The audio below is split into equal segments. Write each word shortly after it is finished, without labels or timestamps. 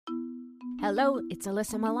Hello, it's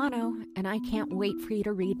Alyssa Milano, and I can't wait for you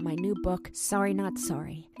to read my new book, Sorry Not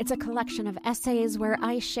Sorry. It's a collection of essays where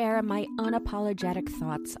I share my unapologetic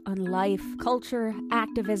thoughts on life, culture,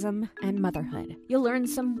 activism, and motherhood. You'll learn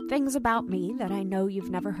some things about me that I know you've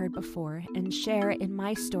never heard before and share in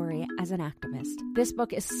my story as an activist. This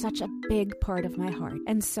book is such a big part of my heart,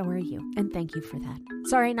 and so are you, and thank you for that.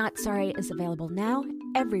 Sorry Not Sorry is available now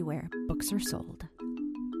everywhere books are sold.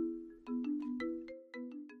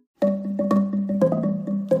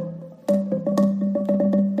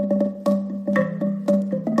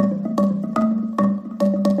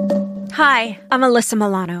 Hi, I'm Alyssa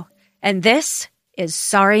Milano, and this is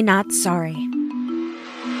Sorry Not Sorry.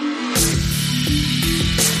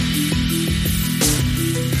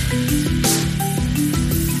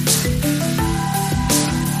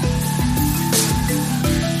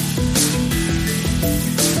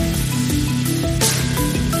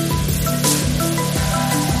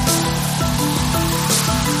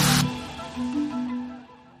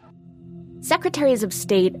 Secretaries of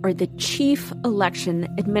State are the chief election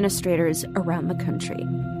administrators around the country.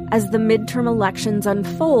 As the midterm elections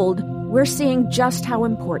unfold, we're seeing just how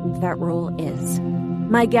important that role is.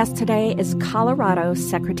 My guest today is Colorado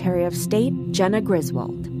Secretary of State Jena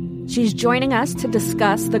Griswold. She's joining us to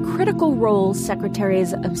discuss the critical role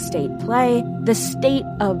secretaries of state play, the state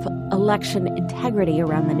of election integrity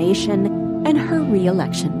around the nation, and her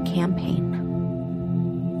re-election campaign.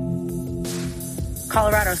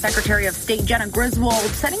 Colorado Secretary of State Jena Griswold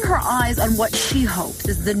setting her eyes on what she hopes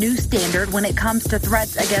is the new standard when it comes to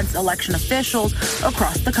threats against election officials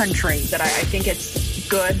across the country. That I think it's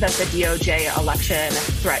good that the DOJ Election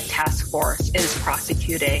Threat Task Force is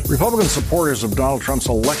prosecuting. Republican supporters of Donald Trump's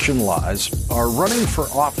election lies are running for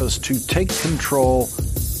office to take control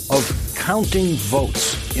of counting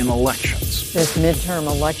votes in elections. This midterm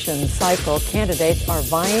election cycle, candidates are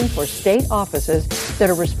vying for state offices that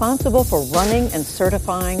are responsible for running and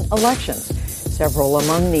certifying elections. Several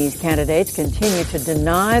among these candidates continue to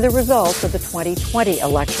deny the results of the 2020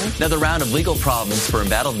 election. Another round of legal problems for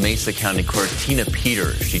embattled Mesa County Clerk Tina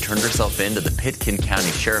Peters. She turned herself in to the Pitkin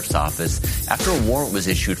County Sheriff's Office after a warrant was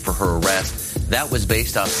issued for her arrest. That was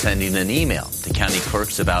based off sending an email to county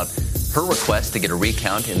clerks about her request to get a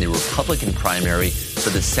recount in the Republican primary for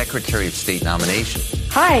the Secretary of State nomination.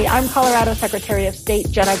 Hi, I'm Colorado Secretary of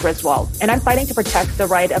State Jena Griswold, and I'm fighting to protect the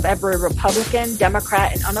right of every Republican,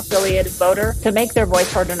 Democrat, and unaffiliated voter to make their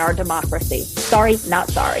voice heard in our democracy. Sorry, not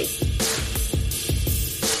sorry.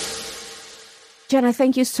 Jena,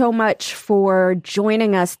 thank you so much for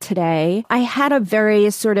joining us today. I had a very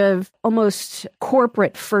sort of almost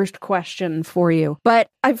corporate first question for you, but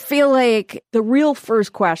I feel like the real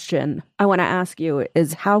first question I want to ask you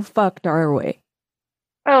is, how fucked are we?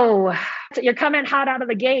 Oh, you're coming hot out of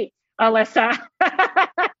the gate, Alyssa.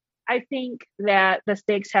 I think that the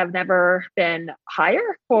stakes have never been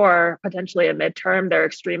higher for potentially a midterm. They're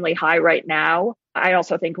extremely high right now. I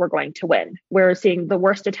also think we're going to win. We're seeing the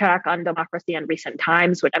worst attack on democracy in recent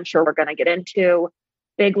times, which I'm sure we're going to get into.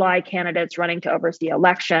 Big lie candidates running to oversee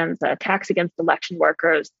elections, attacks against election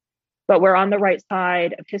workers. But we're on the right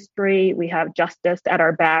side of history. We have justice at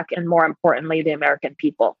our back, and more importantly, the American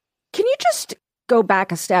people. Can you just go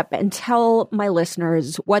back a step and tell my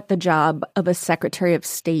listeners what the job of a Secretary of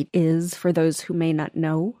State is for those who may not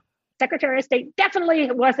know? Secretary of State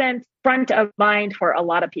definitely wasn't front of mind for a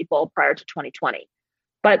lot of people prior to 2020.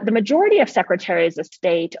 But the majority of secretaries of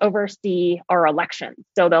state oversee our elections.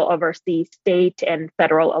 So they'll oversee state and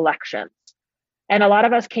federal elections. And a lot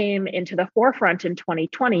of us came into the forefront in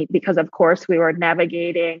 2020 because, of course, we were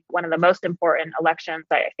navigating one of the most important elections,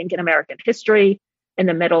 I think, in American history, in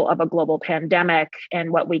the middle of a global pandemic, and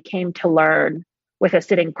what we came to learn with a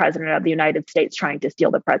sitting president of the United States trying to steal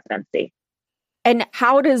the presidency. And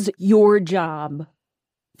how does your job,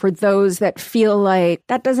 for those that feel like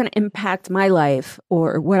that doesn't impact my life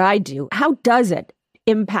or what I do, how does it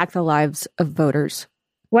impact the lives of voters?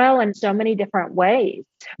 Well, in so many different ways.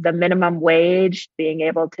 The minimum wage, being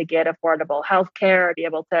able to get affordable health care, be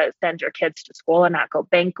able to send your kids to school and not go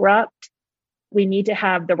bankrupt. We need to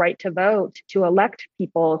have the right to vote to elect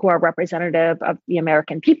people who are representative of the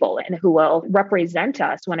American people and who will represent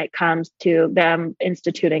us when it comes to them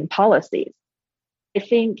instituting policies. I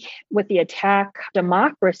think with the attack on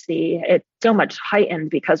democracy, it's so much heightened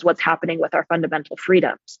because what's happening with our fundamental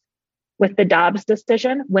freedoms. With the Dobbs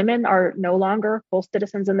decision, women are no longer full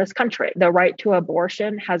citizens in this country. The right to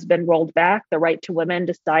abortion has been rolled back. The right to women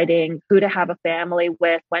deciding who to have a family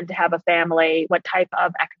with, when to have a family, what type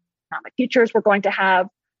of economic futures we're going to have.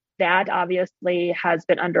 That obviously has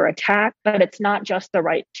been under attack, but it's not just the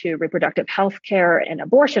right to reproductive health care and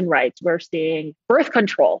abortion rights. We're seeing birth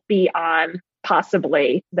control be on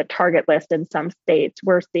possibly the target list in some states.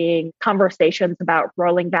 We're seeing conversations about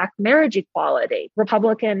rolling back marriage equality.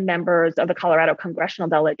 Republican members of the Colorado congressional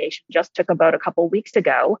delegation just took a vote a couple weeks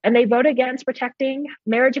ago, and they voted against protecting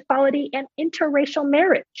marriage equality and interracial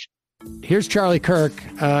marriage. Here's Charlie Kirk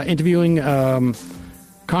interviewing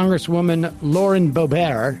Congresswoman Lauren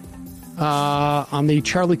Boebert on the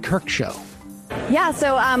Charlie Kirk Show. Yeah,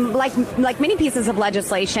 so like many pieces of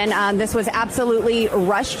legislation, this was absolutely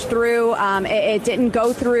rushed through. It didn't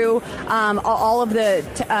go through all of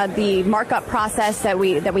the markup process that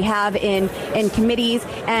we have in committees,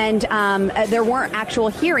 and there weren't actual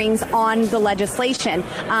hearings on the legislation.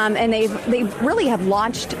 And they really have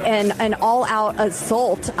launched an all-out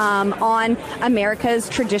assault on America's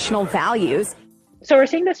traditional values. So we're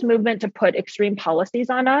seeing this movement to put extreme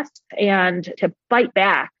policies on us and to fight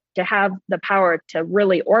back. To have the power to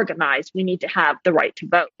really organize, we need to have the right to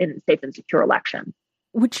vote in safe and secure elections.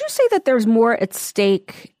 Would you say that there's more at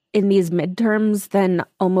stake in these midterms than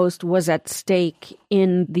almost was at stake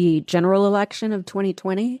in the general election of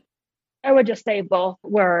 2020? I would just say both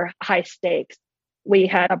were high stakes. We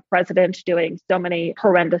had a president doing so many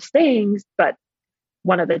horrendous things, but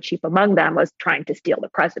one of the chief among them was trying to steal the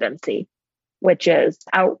presidency, which is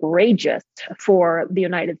outrageous for the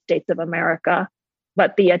United States of America.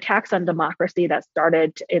 But the attacks on democracy that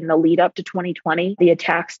started in the lead up to 2020, the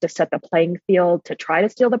attacks to set the playing field to try to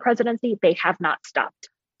steal the presidency, they have not stopped.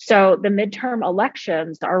 So the midterm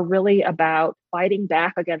elections are really about fighting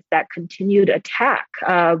back against that continued attack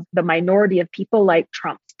of the minority of people like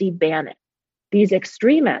Trump, Steve Bannon, these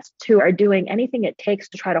extremists who are doing anything it takes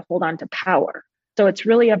to try to hold on to power. So it's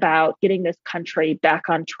really about getting this country back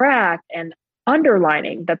on track and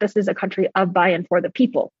underlining that this is a country of, by, and for the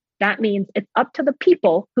people. That means it's up to the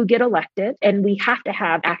people who get elected, and we have to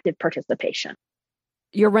have active participation.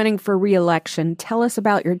 You're running for re-election. Tell us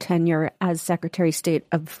about your tenure as Secretary of State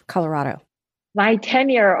of Colorado. My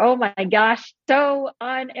tenure, oh my gosh, so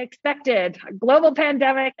unexpected. Global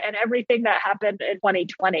pandemic and everything that happened in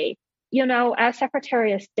 2020. You know, as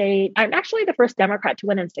Secretary of State, I'm actually the first Democrat to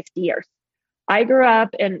win in 60 years. I grew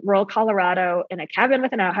up in rural Colorado in a cabin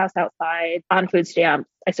with an outhouse outside on food stamps.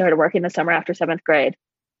 I started working the summer after 7th grade.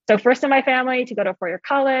 So first in my family to go to a four-year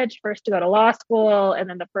college, first to go to law school, and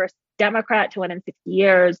then the first Democrat to win in 60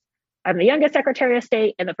 years. I'm the youngest Secretary of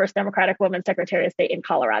State and the first Democratic woman Secretary of State in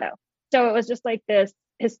Colorado. So it was just like this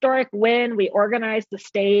historic win. We organized the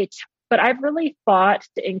state, but I've really fought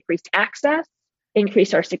to increase access,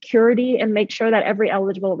 increase our security, and make sure that every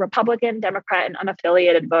eligible Republican, Democrat, and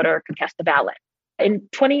unaffiliated voter could cast a ballot. In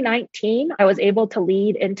 2019, I was able to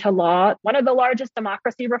lead into law one of the largest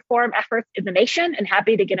democracy reform efforts in the nation, and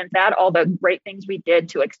happy to get into that, all the great things we did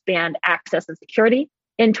to expand access and security.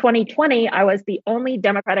 In 2020, I was the only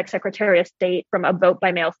Democratic Secretary of State from a vote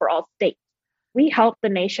by mail for all states. We helped the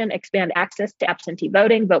nation expand access to absentee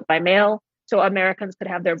voting, vote by mail, so Americans could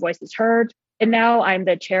have their voices heard. And now I'm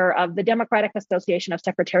the chair of the Democratic Association of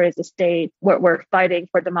Secretaries of State. We're fighting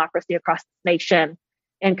for democracy across the nation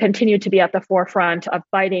and continue to be at the forefront of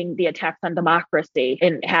fighting the attacks on democracy,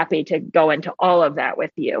 and happy to go into all of that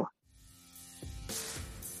with you.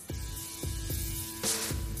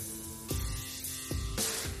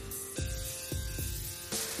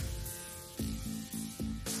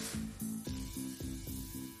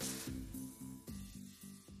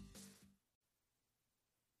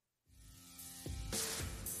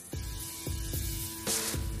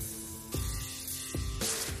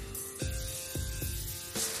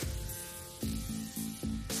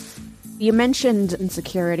 You mentioned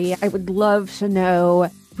insecurity. I would love to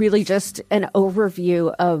know really just an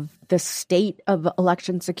overview of the state of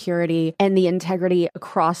election security and the integrity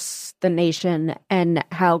across the nation and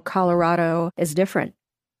how Colorado is different.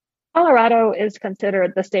 Colorado is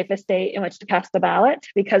considered the safest state in which to cast the ballot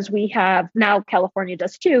because we have, now California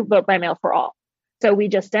does too, vote by mail for all. So we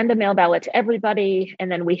just send a mail ballot to everybody,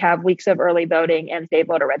 and then we have weeks of early voting and safe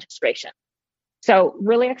voter registration. So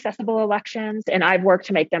really accessible elections, and I've worked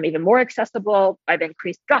to make them even more accessible. I've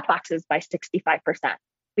increased drop boxes by 65%.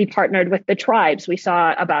 We partnered with the tribes. We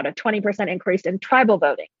saw about a 20% increase in tribal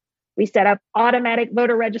voting. We set up automatic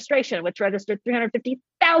voter registration, which registered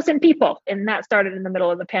 350,000 people, and that started in the middle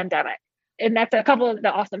of the pandemic. And that's a couple of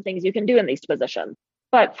the awesome things you can do in these positions.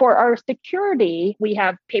 But for our security, we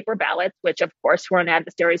have paper ballots, which of course foreign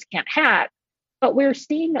adversaries can't hack. But we're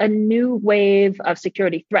seeing a new wave of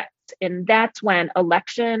security threats. And that's when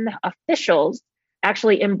election officials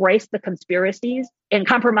actually embrace the conspiracies and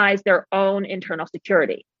compromise their own internal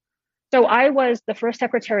security. So I was the first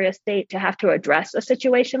Secretary of State to have to address a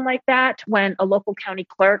situation like that when a local county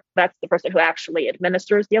clerk, that's the person who actually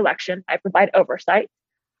administers the election, I provide oversight.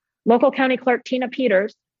 Local county clerk Tina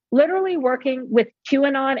Peters, literally working with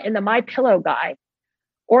QAnon and the MyPillow guy,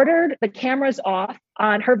 ordered the cameras off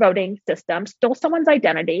on her voting system, stole someone's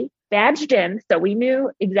identity, badged in, so we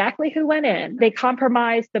knew exactly who went in. They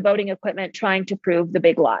compromised the voting equipment trying to prove the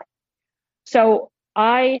big lie. So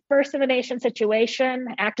I, first in the nation situation,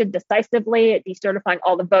 acted decisively at decertifying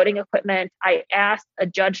all the voting equipment. I asked a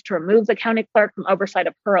judge to remove the county clerk from oversight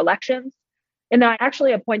of her elections. And then I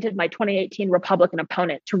actually appointed my 2018 Republican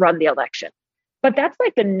opponent to run the election. But that's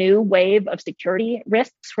like the new wave of security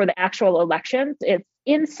risks for the actual elections. It's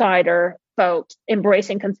insider folks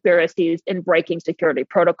embracing conspiracies and breaking security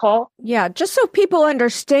protocol. Yeah, just so people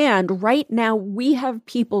understand, right now we have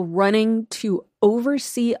people running to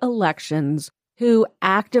oversee elections who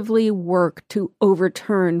actively work to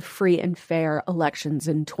overturn free and fair elections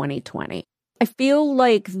in 2020. I feel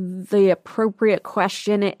like the appropriate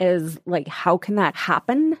question is, like, how can that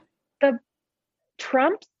happen? The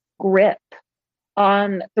Trump's grip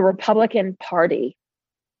on the Republican Party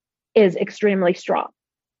is extremely strong.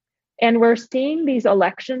 And we're seeing these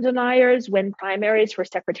election deniers win primaries for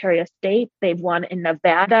Secretary of State. They've won in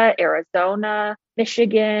Nevada, Arizona,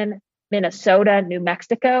 Michigan, Minnesota, New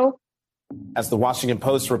Mexico. As the Washington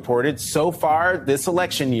Post reported, so far this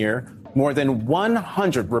election year, more than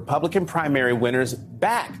 100 Republican primary winners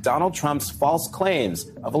back Donald Trump's false claims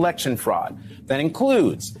of election fraud. That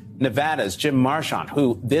includes Nevada's Jim Marchant,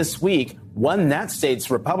 who this week won that state's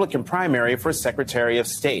Republican primary for Secretary of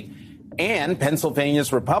State, and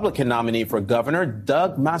Pennsylvania's Republican nominee for governor,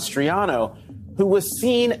 Doug Mastriano, who was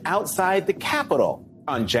seen outside the Capitol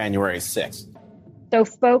on January 6th. So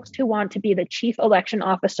folks who want to be the chief election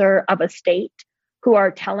officer of a state, who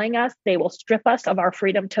are telling us they will strip us of our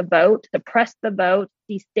freedom to vote, suppress the vote,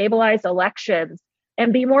 destabilize elections,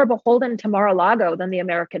 and be more beholden to Mar-a-Lago than the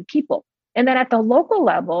American people. And then at the local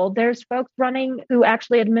level, there's folks running who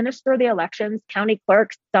actually administer the elections, county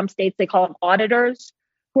clerks, some states they call them auditors,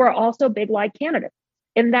 who are also big lie candidates.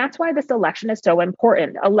 And that's why this election is so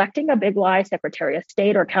important. Electing a big lie Secretary of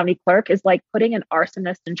State or county clerk is like putting an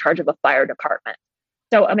arsonist in charge of a fire department.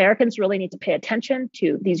 So Americans really need to pay attention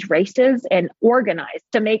to these races and organize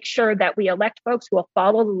to make sure that we elect folks who will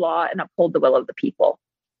follow the law and uphold the will of the people.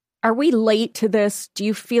 Are we late to this? Do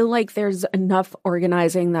you feel like there's enough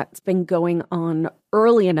organizing that's been going on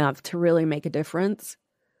early enough to really make a difference?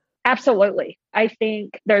 Absolutely. I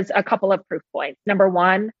think there's a couple of proof points. Number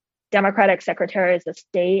one, Democratic secretaries of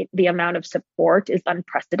state, the amount of support is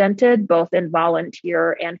unprecedented, both in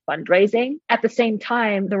volunteer and fundraising. At the same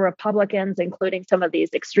time, the Republicans, including some of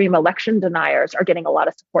these extreme election deniers, are getting a lot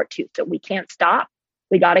of support too. So we can't stop.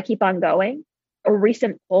 We got to keep on going. A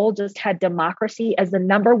recent poll just had democracy as the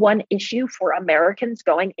number one issue for Americans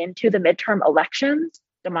going into the midterm elections.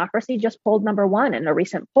 Democracy just polled number one in a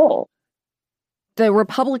recent poll. The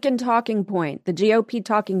Republican talking point, the GOP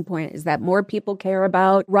talking point, is that more people care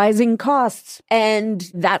about rising costs,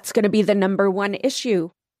 and that's going to be the number one issue.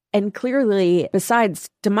 And clearly, besides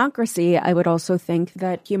democracy, I would also think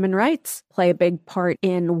that human rights play a big part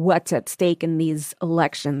in what's at stake in these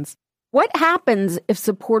elections. What happens if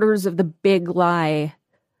supporters of the big lie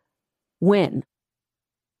win?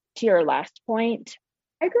 To your last point,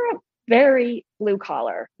 I grew up very blue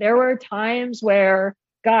collar. There were times where,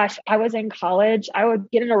 gosh, I was in college, I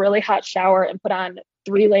would get in a really hot shower and put on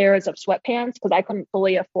 3 layers of sweatpants because I couldn't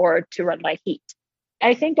fully afford to run my heat.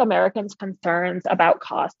 I think Americans' concerns about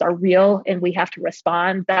costs are real and we have to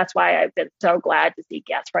respond. That's why I've been so glad to see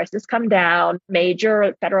gas prices come down,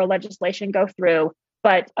 major federal legislation go through.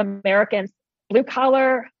 But Americans, blue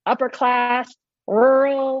collar, upper class,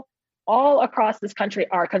 rural, all across this country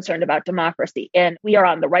are concerned about democracy. And we are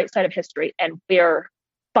on the right side of history and we're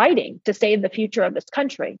fighting to save the future of this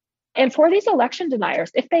country. And for these election deniers,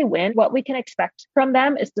 if they win, what we can expect from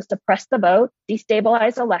them is to suppress the vote,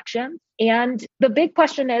 destabilize elections. And the big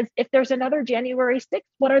question is, if there's another January 6th,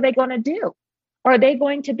 what are they going to do? Are they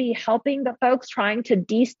going to be helping the folks trying to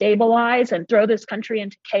destabilize and throw this country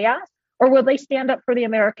into chaos? Or will they stand up for the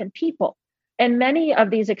American people? And many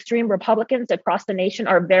of these extreme Republicans across the nation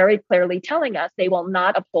are very clearly telling us they will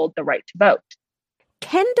not uphold the right to vote.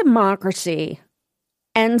 Can democracy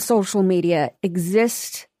and social media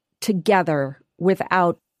exist together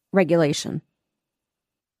without regulation?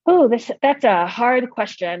 Oh, that's a hard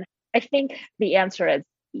question. I think the answer is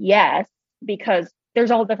yes, because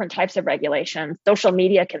there's all different types of regulations. Social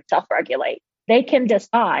media can self-regulate. They can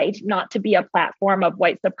decide not to be a platform of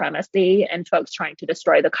white supremacy and folks trying to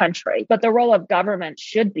destroy the country. But the role of government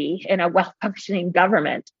should be, in a well-functioning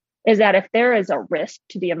government, is that if there is a risk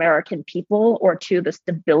to the American people or to the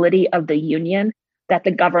stability of the union, that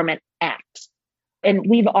the government acts. And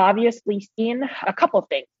we've obviously seen a couple of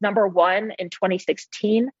things. Number one, in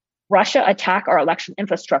 2016, Russia attacked our election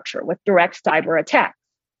infrastructure with direct cyber attacks.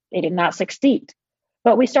 They did not succeed.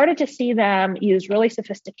 But we started to see them use really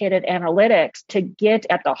sophisticated analytics to get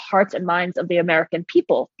at the hearts and minds of the American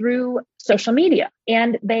people through social media.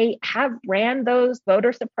 And they have ran those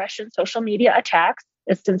voter suppression social media attacks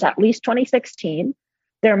since at least 2016.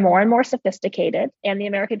 They're more and more sophisticated, and the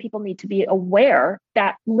American people need to be aware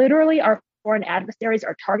that literally our foreign adversaries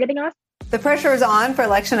are targeting us. The pressure is on for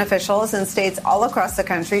election officials in states all across the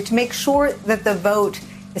country to make sure that the vote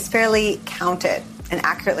is fairly counted and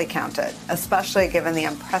accurately counted, especially given the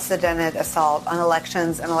unprecedented assault on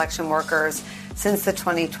elections and election workers since the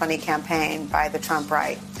 2020 campaign by the Trump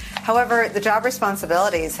right. However, the job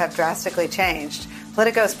responsibilities have drastically changed.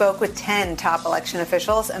 Politico spoke with 10 top election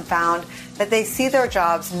officials and found that they see their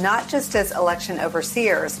jobs not just as election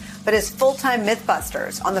overseers, but as full-time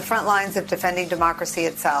mythbusters on the front lines of defending democracy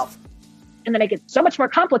itself. And then it gets so much more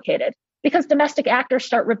complicated because domestic actors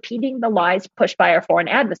start repeating the lies pushed by our foreign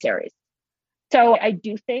adversaries. So I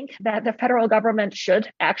do think that the federal government should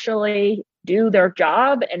actually do their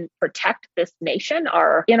job and protect this nation,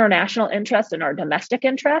 our international interests and our domestic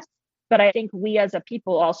interests. But I think we as a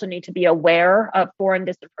people also need to be aware of foreign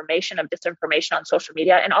disinformation, of disinformation on social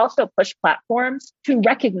media, and also push platforms to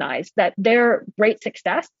recognize that their great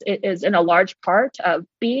success is in a large part of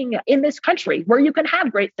being in this country where you can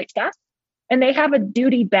have great success. And they have a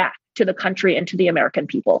duty back to the country and to the American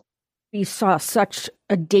people. We saw such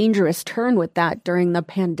a dangerous turn with that during the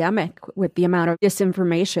pandemic, with the amount of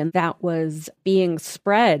disinformation that was being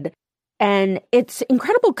spread. And it's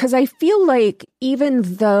incredible because I feel like even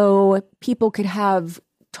though people could have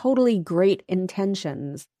totally great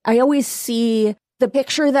intentions, I always see the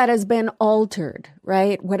picture that has been altered,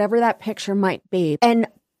 right? Whatever that picture might be. And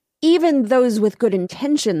even those with good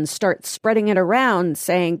intentions start spreading it around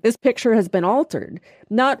saying this picture has been altered,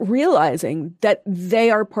 not realizing that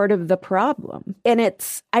they are part of the problem. And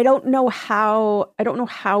I don't know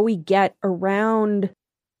how we get around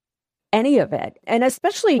any of it. And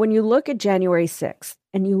especially when you look at January 6th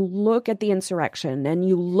and you look at the insurrection and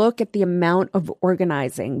you look at the amount of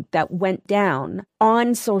organizing that went down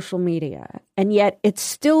on social media, and yet it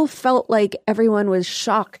still felt like everyone was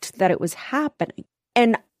shocked that it was happening.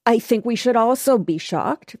 And I think we should also be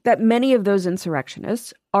shocked that many of those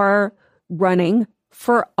insurrectionists are running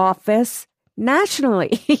for office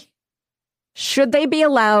nationally. Should they be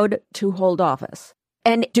allowed to hold office?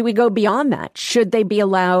 And do we go beyond that? Should they be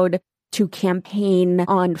allowed to campaign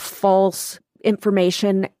on false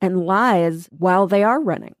information and lies while they are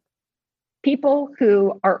running? People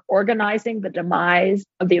who are organizing the demise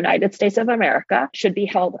of the United States of America should be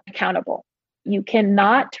held accountable. You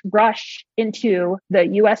cannot rush into the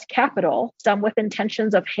U.S. Capitol, some with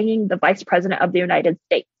intentions of hanging the Vice President of the United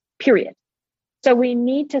States, period. So we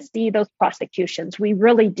need to see those prosecutions. We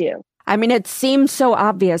really do. I mean, it seems so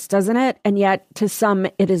obvious, doesn't it? And yet, to some,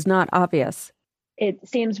 it is not obvious. It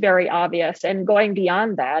seems very obvious. And going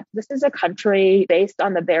beyond that, this is a country based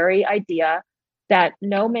on the very idea that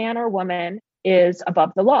no man or woman is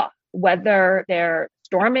above the law, whether they're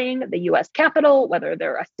storming the U.S. Capitol, whether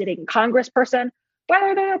they're a sitting congressperson,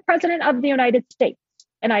 whether they're a president of the United States.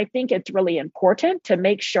 And I think it's really important to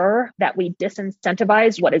make sure that we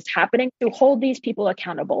disincentivize what is happening to hold these people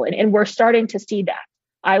accountable. And we're starting to see that.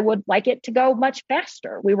 I would like it to go much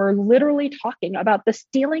faster. We were literally talking about the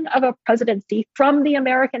stealing of a presidency from the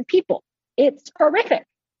American people. It's horrific.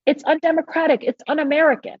 It's undemocratic. It's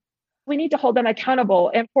un-American. We need to hold them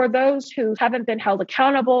accountable. And for those who haven't been held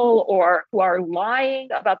accountable or who are lying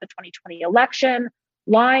about the 2020 election,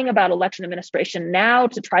 lying about election administration now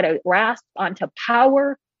to try to grasp onto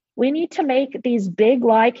power, we need to make these big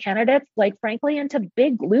lie candidates, like frankly, into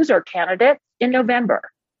big loser candidates in November.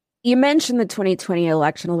 You mentioned the 2020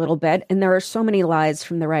 election a little bit, and there are so many lies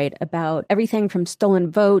from the right about everything from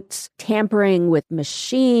stolen votes, tampering with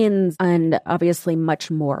machines, and obviously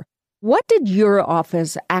much more. What did your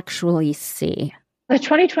office actually see? The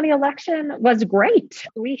 2020 election was great.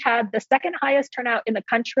 We had the second highest turnout in the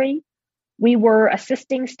country. We were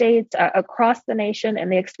assisting states across the nation in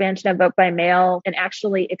the expansion of vote by mail and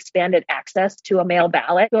actually expanded access to a mail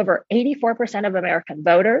ballot to over 84% of American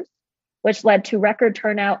voters, which led to record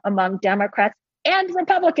turnout among Democrats and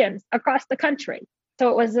Republicans across the country. So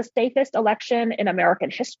it was the safest election in American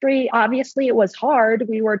history. Obviously, it was hard.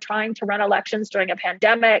 We were trying to run elections during a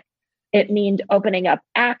pandemic. It meant opening up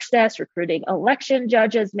access, recruiting election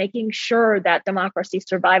judges, making sure that democracy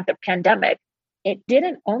survived the pandemic. It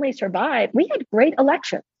didn't only survive. We had great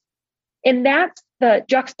elections. And that's the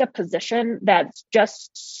juxtaposition that's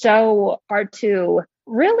just so hard to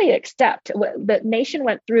really accept. The nation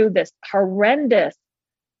went through this horrendous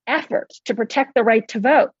effort to protect the right to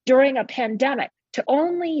vote during a pandemic, to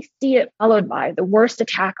only see it followed by the worst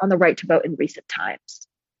attack on the right to vote in recent times.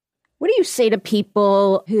 What do you say to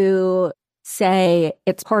people who say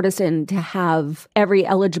it's partisan to have every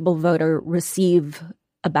eligible voter receive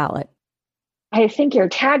a ballot? I think your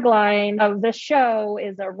tagline of the show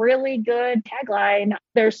is a really good tagline.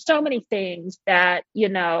 There's so many things that,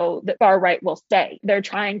 the far right will say. They're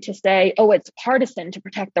trying to say, oh, it's partisan to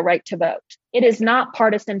protect the right to vote. It is not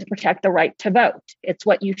partisan to protect the right to vote. It's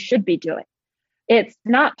what you should be doing. It's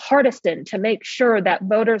not partisan to make sure that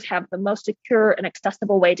voters have the most secure and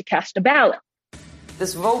accessible way to cast a ballot.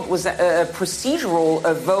 This vote was a procedural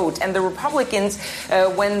vote, and the Republicans,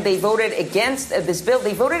 when they voted against this bill,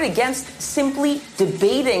 they voted against simply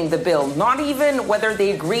debating the bill, not even whether they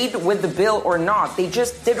agreed with the bill or not. They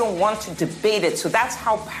just didn't want to debate it. So that's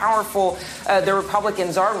how powerful the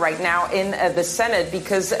Republicans are right now in the Senate,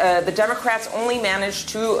 because the Democrats only managed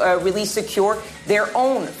to really secure their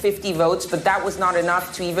own 50 votes, but that was not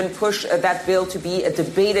enough to even push that bill to be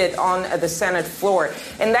debated on the Senate floor.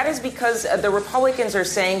 And that is because the Republicans are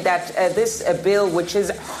saying that this bill, which is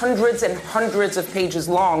hundreds and hundreds of pages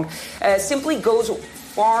long, simply goes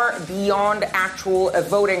far beyond actual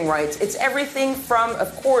voting rights. It's everything from,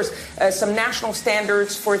 of course, some national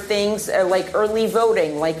standards for things like early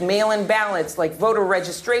voting, like mail-in ballots, like voter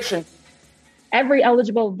registration. Every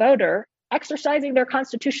eligible voter exercising their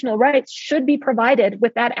constitutional rights should be provided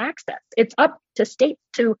with that access. It's up to states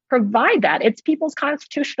to provide that. It's people's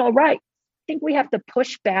constitutional right. I think we have to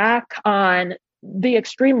push back on the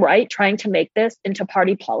extreme right trying to make this into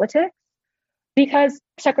party politics, because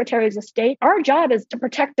secretaries of state, our job is to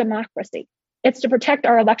protect democracy. It's to protect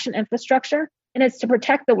our election infrastructure, and it's to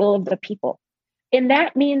protect the will of the people. And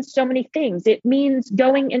that means so many things. It means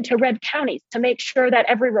going into red counties to make sure that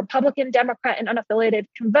every Republican, Democrat, and unaffiliated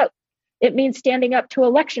can vote. It means standing up to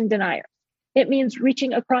election deniers. It means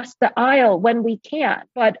reaching across the aisle when we can.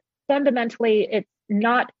 But fundamentally, it's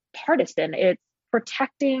not partisan. It's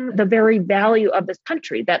protecting the very value of this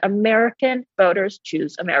country, that American voters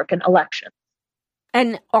choose American elections.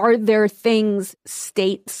 And are there things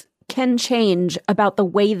states can change about the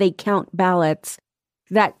way they count ballots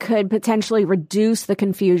that could potentially reduce the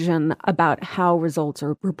confusion about how results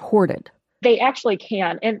are reported? They actually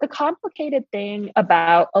can. And the complicated thing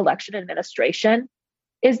about election administration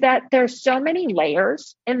is that there's so many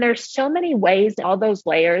layers, and there's so many ways in all those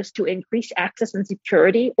layers to increase access and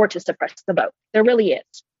security or to suppress the vote. There really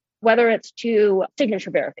is, whether it's to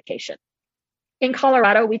signature verification. In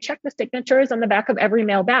Colorado, we check the signatures on the back of every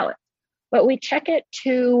mail ballot, but we check it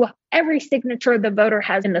to every signature the voter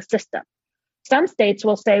has in the system. Some states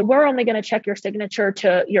will say, we're only going to check your signature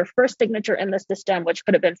to your first signature in the system, which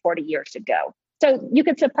could have been 40 years ago. So you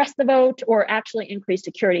could suppress the vote or actually increase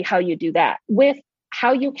security how you do that. With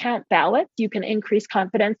how you count ballots, you can increase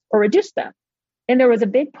confidence or reduce them. And there was a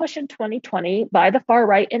big push in 2020 by the far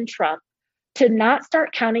right and Trump to not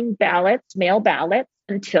start counting ballots, mail ballots,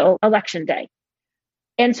 until Election Day.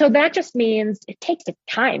 And so that just means it takes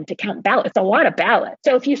time to count ballots. It's a lot of ballots.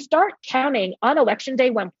 So if you start counting on Election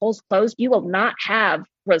Day when polls close, you will not have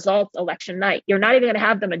results election night. You're not even going to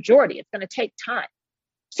have the majority. It's going to take time.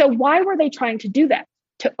 So why were they trying to do that?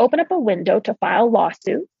 To open up a window to file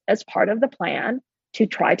lawsuits as part of the plan to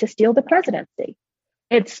try to steal the presidency.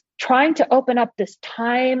 It's trying to open up this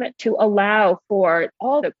time to allow for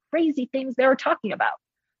all the crazy things they were talking about.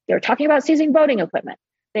 They were talking about seizing voting equipment.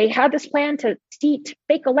 They had this plan to seat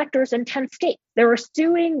fake electors in 10 states. They were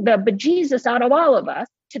suing the bejesus out of all of us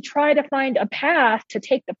to try to find a path to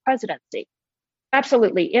take the presidency.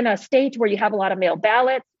 Absolutely. In a state where you have a lot of mail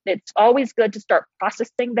ballots, it's always good to start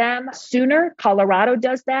processing them sooner. Colorado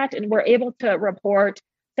does that, and we're able to report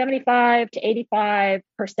 75 to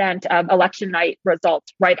 85% of election night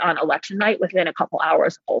results right on election night within a couple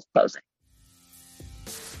hours of polls closing.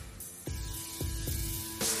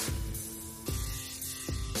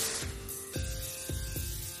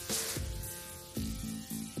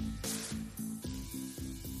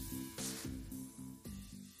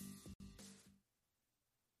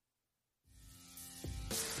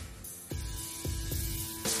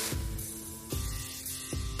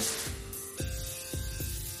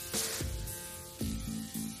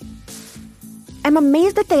 I'm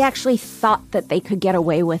amazed that they actually thought that they could get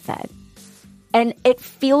away with it. And it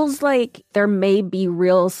feels like there may be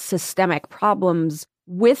real systemic problems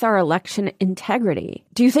with our election integrity.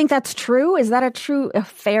 Do you think that's true? Is that a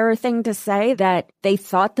fair thing to say, that they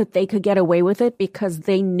thought that they could get away with it because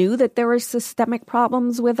they knew that there were systemic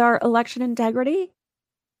problems with our election integrity?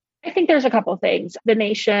 I think there's a couple of things. The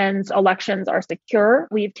nation's elections are secure.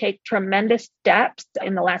 We've taken tremendous steps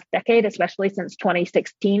in the last decade, especially since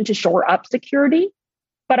 2016, to shore up security.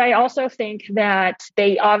 But I also think that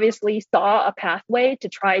they obviously saw a pathway to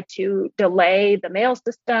try to delay the mail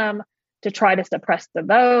system, to try to suppress the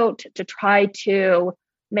vote, to try to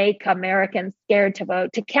make Americans scared to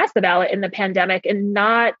vote, to cast the ballot in the pandemic and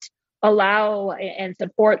not allow and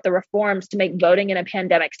support the reforms to make voting in a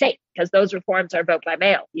pandemic safe, because those reforms are vote by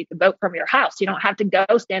mail. You can vote from your house. You don't have to go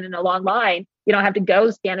stand in a long line. You don't have to go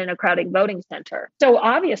stand in a crowded voting center. So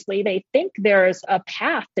obviously they think there's a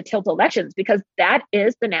path to tilt elections because that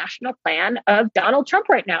is the national plan of Donald Trump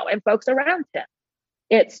right now and folks around him.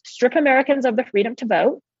 It's strip Americans of the freedom to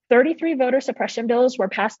vote. 33 voter suppression bills were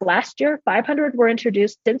passed last year. 500 were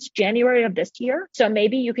introduced since January of this year. So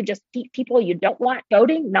maybe you could just keep people you don't want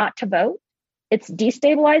voting not to vote. It's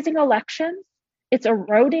destabilizing elections. It's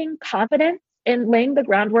eroding confidence and laying the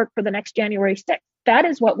groundwork for the next January 6th. That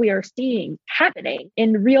is what we are seeing happening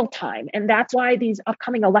in real time. And that's why these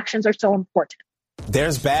upcoming elections are so important.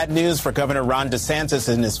 There's bad news for Governor Ron DeSantis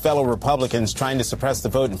and his fellow Republicans trying to suppress the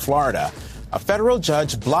vote in Florida. A federal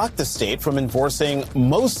judge blocked the state from enforcing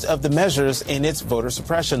most of the measures in its voter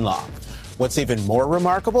suppression law. What's even more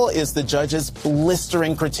remarkable is the judge's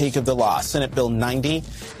blistering critique of the law, Senate Bill 90,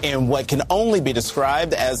 and what can only be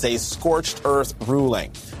described as a scorched earth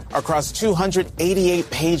ruling. Across 288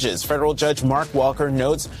 pages, federal judge Mark Walker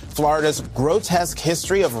notes Florida's grotesque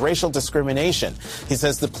history of racial discrimination. He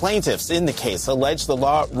says the plaintiffs in the case allege the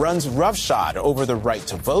law runs roughshod over the right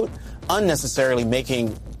to vote, unnecessarily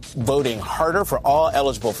making voting harder for all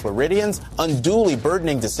eligible Floridians, unduly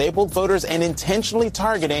burdening disabled voters, and intentionally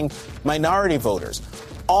targeting minority voters,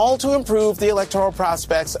 all to improve the electoral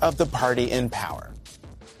prospects of the party in power.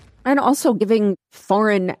 And also giving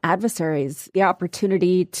foreign adversaries the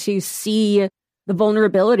opportunity to see the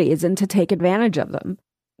vulnerabilities and to take advantage of them.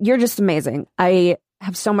 You're just amazing. I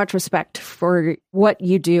have so much respect for what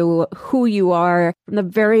you do, who you are. From the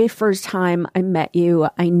very first time I met you,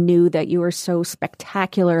 I knew that you were so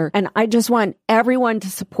spectacular. And I just want everyone to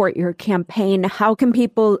support your campaign. How can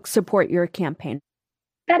people support your campaign?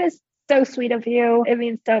 That is so sweet of you. It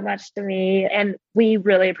means so much to me. And we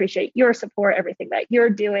really appreciate your support, everything that you're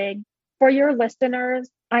doing. For your listeners,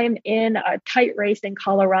 I am in a tight race in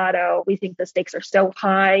Colorado. We think the stakes are so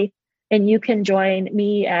high. And you can join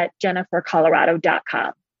me at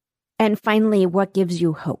jennifercolorado.com. And finally, what gives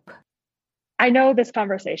you hope? I know this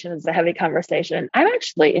conversation is a heavy conversation. I'm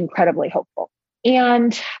actually incredibly hopeful.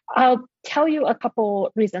 And I'll tell you a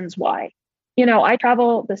couple reasons why. You know, I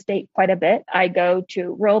travel the state quite a bit. I go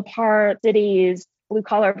to rural parts, cities,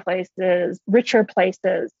 blue-collar places, richer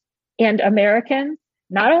places. And Americans,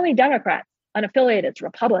 not only Democrats, unaffiliated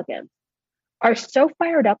Republicans, are so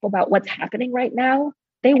fired up about what's happening right now.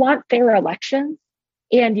 They want fair elections,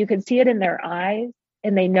 and you can see it in their eyes,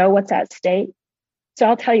 and they know what's at stake. So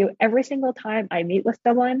I'll tell you, every single time I meet with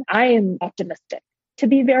someone, I am optimistic. To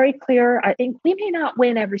be very clear, I think we may not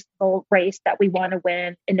win every single race that we want to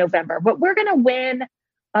win in November, but we're going to win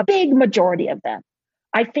a big majority of them.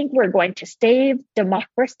 I think we're going to save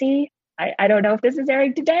democracy. I don't know if this is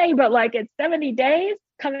airing today, but like it's 70 days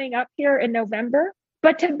coming up here in November.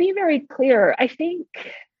 But to be very clear, I think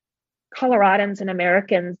Coloradans and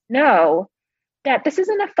Americans know that this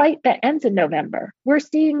isn't a fight that ends in November. We're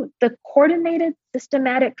seeing the coordinated,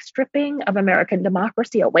 systematic stripping of American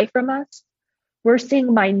democracy away from us. We're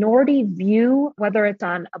seeing minority view, whether it's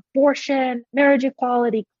on abortion, marriage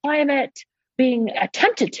equality, climate, being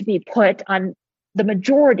attempted to be put on the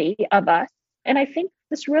majority of us. And I think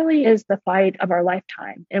this really is the fight of our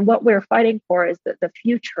lifetime. And what we're fighting for is the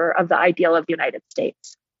future of the ideal of the United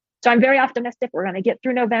States. So I'm very optimistic. We're going to get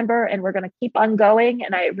through November and we're going to keep on going.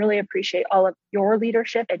 And I really appreciate all of your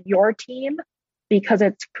leadership and your team, because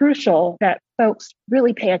it's crucial that folks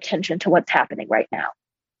really pay attention to what's happening right now.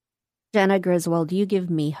 Jena Griswold, you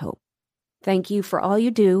give me hope. Thank you for all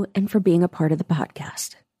you do and for being a part of the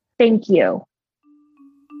podcast. Thank you.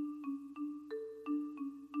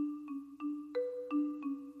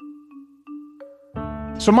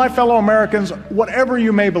 So my fellow Americans, whatever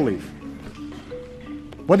you may believe,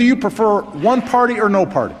 whether you prefer one party or no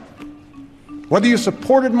party, whether you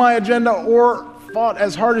supported my agenda or fought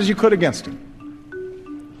as hard as you could against it,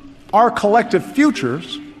 our collective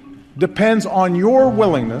futures depends on your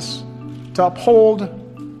willingness to uphold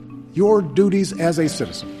your duties as a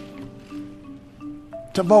citizen,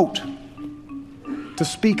 to vote, to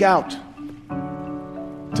speak out,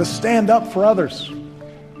 to stand up for others,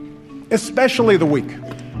 especially the weak,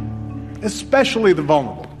 especially the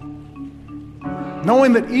vulnerable,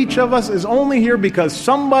 knowing that each of us is only here because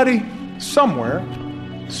somebody, somewhere,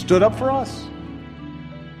 stood up for us.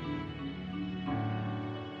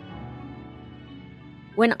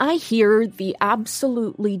 When I hear the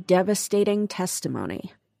absolutely devastating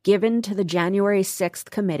testimony given to the January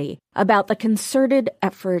 6th committee about the concerted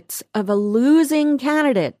efforts of a losing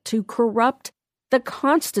candidate to corrupt the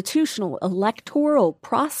constitutional electoral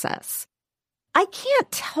process, I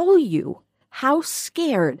can't tell you how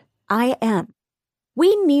scared I am.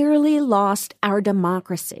 We nearly lost our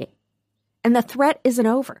democracy, and the threat isn't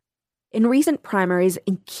over. In recent primaries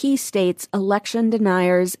in key states, election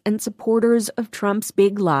deniers and supporters of Trump's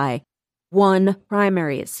big lie won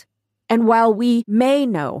primaries. And while we may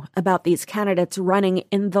know about these candidates running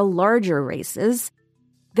in the larger races,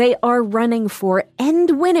 they are running for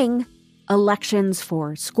and winning elections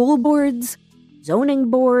for school boards, zoning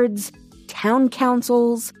boards, town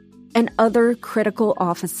councils, and other critical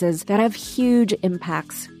offices that have huge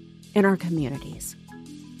impacts in our communities.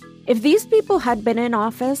 If these people had been in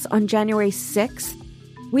office on January 6th,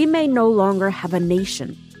 we may no longer have a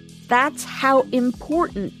nation. That's how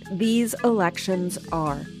important these elections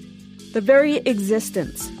are. The very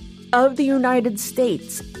existence of the United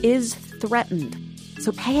States is threatened.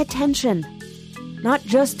 So pay attention, not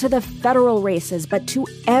just to the federal races, but to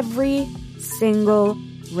every single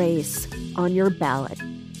race on your ballot.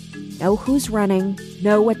 Know who's running,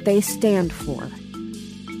 know what they stand for,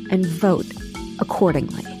 and vote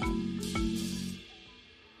accordingly.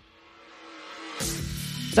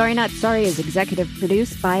 Sorry Not Sorry is executive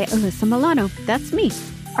produced by Alyssa Milano. That's me.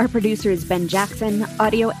 Our producer is Ben Jackson,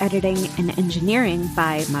 audio editing and engineering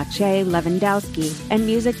by Maciej Lewandowski, and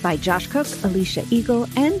music by Josh Cook, Alicia Eagle,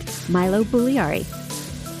 and Milo Bugliari.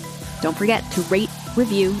 Don't forget to rate,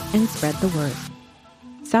 review, and spread the word.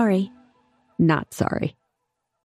 Sorry, not sorry.